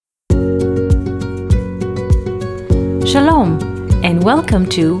Shalom, and welcome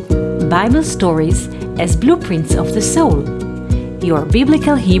to Bible Stories as Blueprints of the Soul, your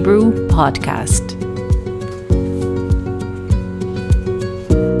Biblical Hebrew podcast.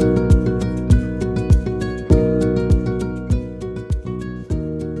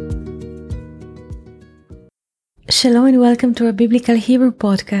 Shalom and welcome to our Biblical Hebrew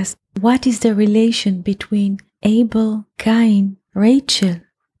podcast. What is the relation between Abel, Cain, Rachel,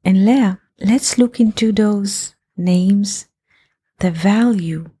 and Leah? Let's look into those names, the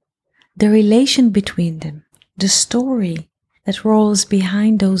value, the relation between them, the story that rolls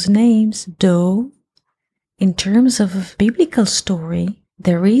behind those names, though in terms of a biblical story,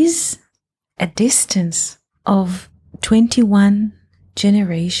 there is a distance of 21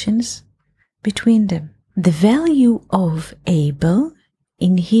 generations between them. The value of Abel,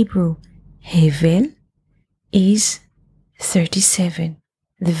 in Hebrew Hevel, is 37.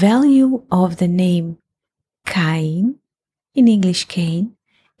 The value of the name Cain, in English Cain,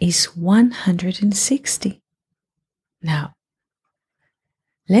 is 160. Now,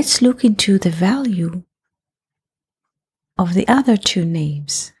 let's look into the value of the other two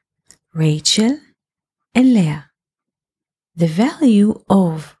names, Rachel and Leah. The value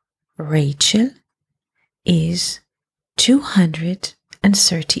of Rachel is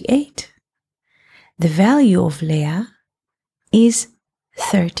 238. The value of Leah is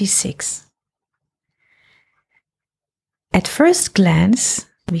 36. At first glance,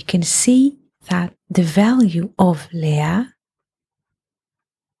 we can see that the value of Leah,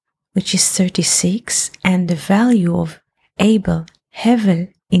 which is 36, and the value of Abel,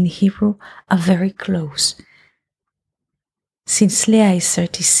 Hevel in Hebrew, are very close. Since Leah is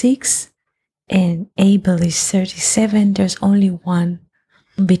 36 and Abel is 37, there's only one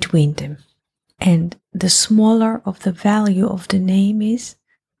between them. And the smaller of the value of the name is,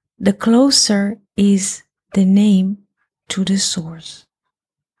 the closer is the name to the source.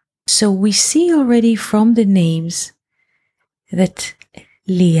 So we see already from the names that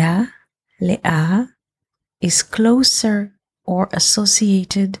Leah is closer or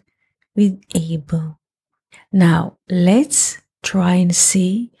associated with Abel. Now let's try and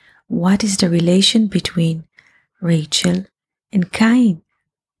see what is the relation between Rachel and Cain.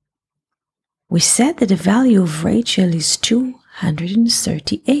 We said that the value of Rachel is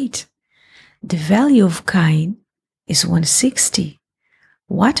 238. The value of Cain is 160.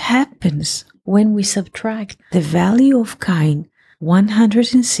 What happens when we subtract the value of Cain,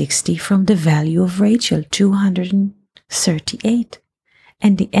 160, from the value of Rachel, 238?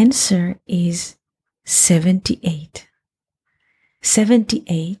 And the answer is 78.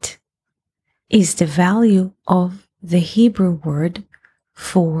 78 is the value of the Hebrew word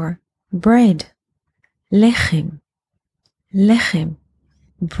for bread, lechem. Lechem,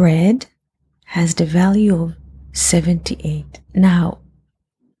 bread, has the value of 78. Now,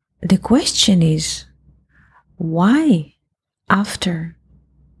 the question is, why after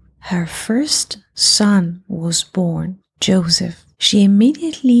her first son was born, Joseph, she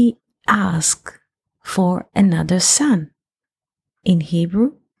immediately asked for another son? In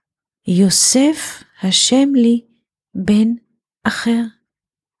Hebrew, Yosef Hashem li ben acher.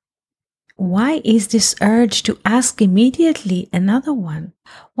 Why is this urge to ask immediately another one?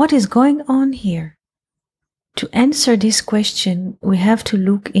 What is going on here? To answer this question, we have to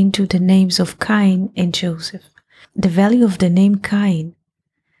look into the names of Cain and Joseph. The value of the name Cain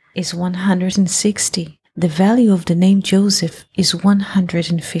is 160. The value of the name Joseph is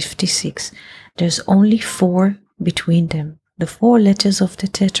 156. There's only 4 between them, the 4 letters of the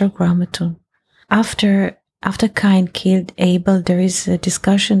Tetragrammaton. After Cain killed Abel, there is a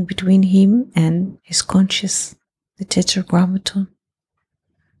discussion between him and his conscience, the Tetragrammaton.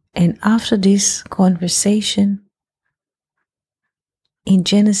 And after this conversation, in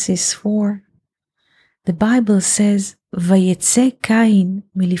Genesis 4, the Bible says, Vayetze Cain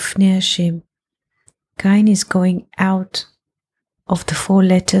milifnei Hashem. Cain is going out of the 4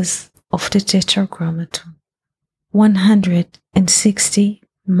 letters of the Tetragrammaton. 160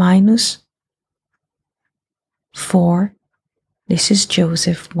 minus 4, this is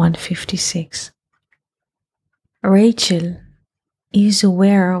Joseph, 156. Rachel is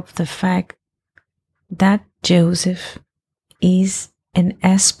aware of the fact that Joseph is an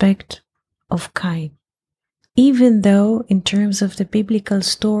aspect of Cain. Even though in terms of the biblical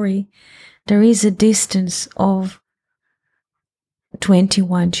story, there is a distance of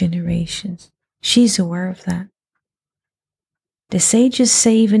 21 generations. She's aware of that. The sages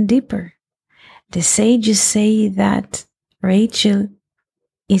say even deeper. The sages say that Rachel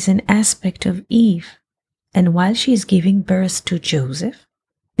is an aspect of Eve. And while she is giving birth to Joseph,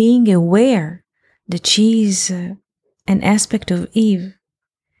 being aware that she is an aspect of Eve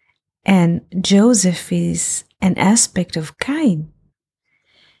and Joseph is an aspect of Cain,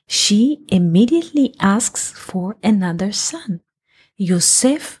 she immediately asks for another son.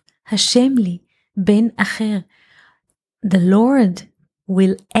 Yosef Hashem li ben acher. The Lord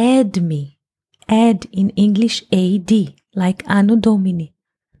will add me. Add in English AD, like Anno Domini.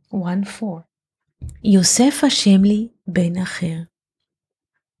 1:4. Yosef Hashem li ben acher.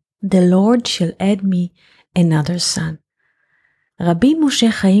 The Lord shall add me another son. Rabbi Moshe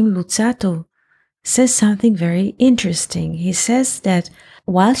Chaim Luzzatto says something very interesting. He says that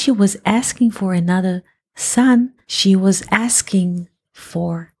while she was asking for another son, she was asking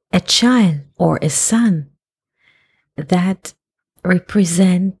for a child or a son that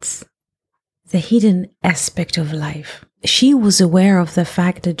represents the hidden aspect of life. She was aware of the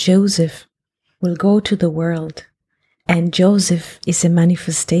fact that Joseph will go to the world, and Joseph is a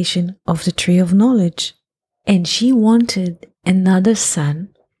manifestation of the tree of knowledge. And she wanted another son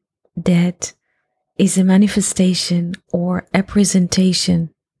that is a manifestation or a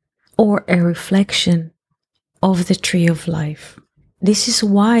presentation or a reflection of the tree of life. This is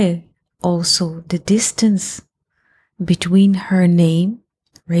why also the distance between her name,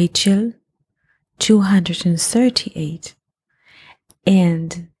 Rachel, 238,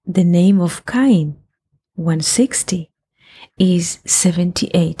 and the name of Cain, 160, is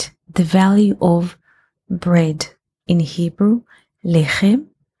 78. The value of bread in Hebrew, lechem,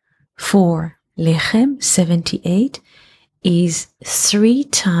 for lechem, 78, is 3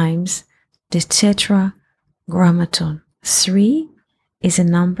 times the tetragrammaton. 3 is a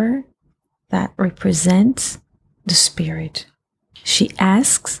number that represents the spirit. She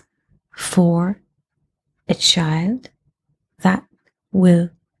asks for a child that will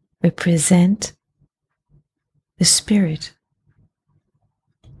represent the spirit.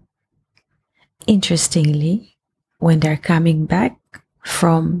 Interestingly, when they're coming back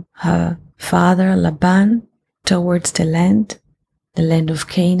from her father Laban towards the land of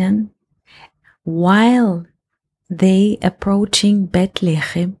Canaan, while they approaching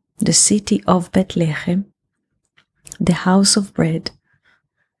Bethlehem, the city of Bethlehem, the house of bread,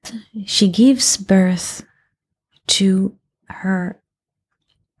 she gives birth to her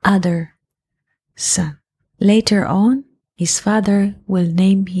other son. Later on, his father will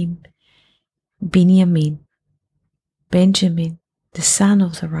name him Benjamin, the son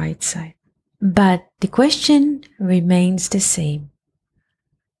of the right side. But the question remains the same.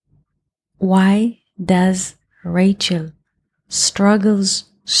 Why does Rachel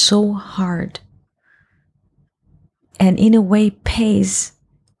struggles so hard and in a way pays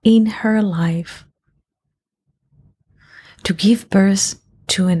in her life to give birth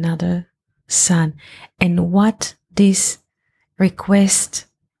to another son, and what this request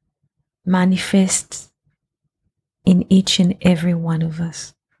manifests in each and every one of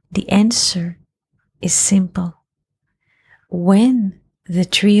us? The answer is simple. When the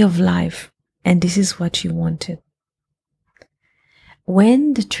tree of life, and this is what you wanted,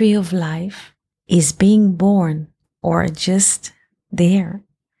 when the tree of life is being born or just there,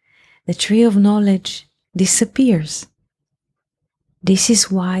 the tree of knowledge disappears. This is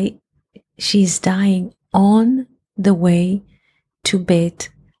why she is dying on the way to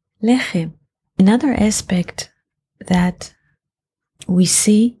Beit Lechem. Another aspect that we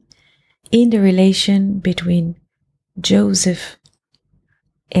see in the relation between Joseph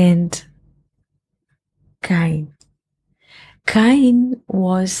and Cain. Cain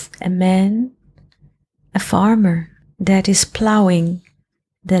was a man, a farmer that is plowing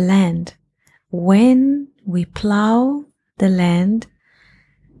the land. When we plow the land,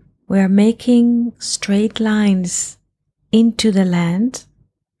 we are making straight lines into the land,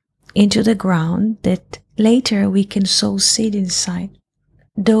 into the ground, that later we can sow seed inside.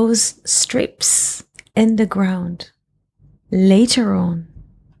 Those strips in the ground later on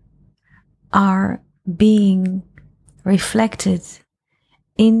are being reflected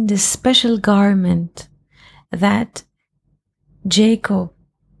in the special garment that Jacob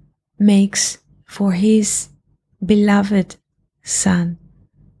makes for his beloved son,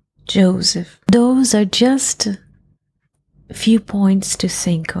 Joseph. Those are just a few points to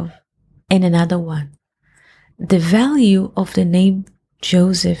think of. And another one. The value of the name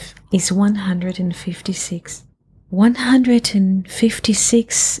Joseph is 156.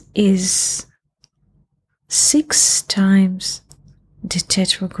 156 is 6 times the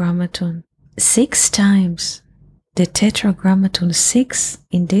tetragrammaton. 6 times the tetragrammaton. 6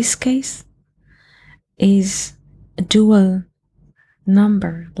 in this case is a dual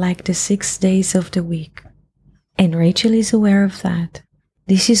number, like the 6 days of the week. And Rachel is aware of that.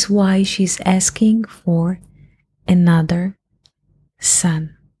 This is why she's asking for another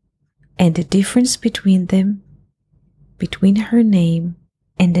son. And the difference between them, between her name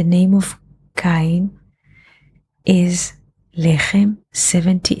and the name of Cain, is Lechem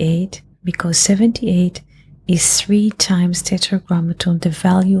 78, because 78 is 3 times tetragrammaton, the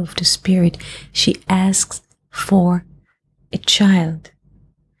value of the spirit. She asks for a child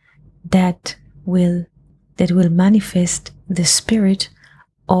that will manifest the spirit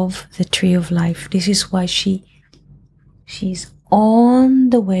of the tree of life. This is why she's on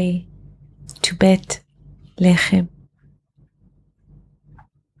the way to Bet Lechem.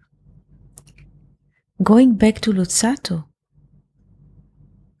 Going back to Lutzato,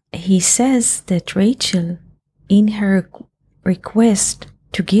 he says that Rachel, in her request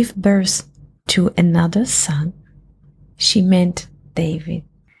to give birth to another son, she meant David.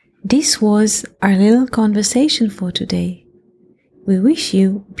 This was our little conversation for today. We wish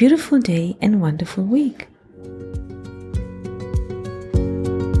you a beautiful day and wonderful week.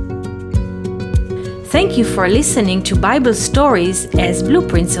 Thank you for listening to Bible Stories as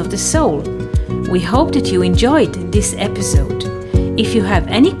Blueprints of the Soul. We hope that you enjoyed this episode. If you have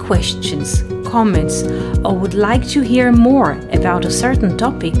any questions, comments, or would like to hear more about a certain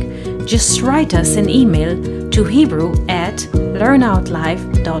topic, just write us an email to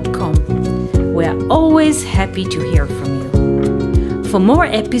hebrew@learnoutlive.com. We are always happy to hear from you. For more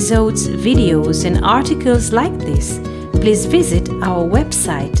episodes, videos, and articles like this, please visit our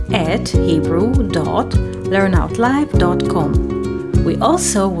website at hebrew.learnoutlive.com. We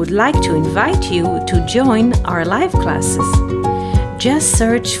also would like to invite you to join our live classes. Just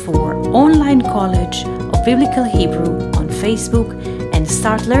search for Online College of Biblical Hebrew on Facebook and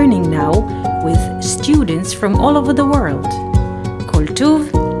start learning now with students from all over the world. Kol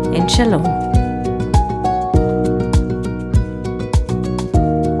Tuv and Shalom.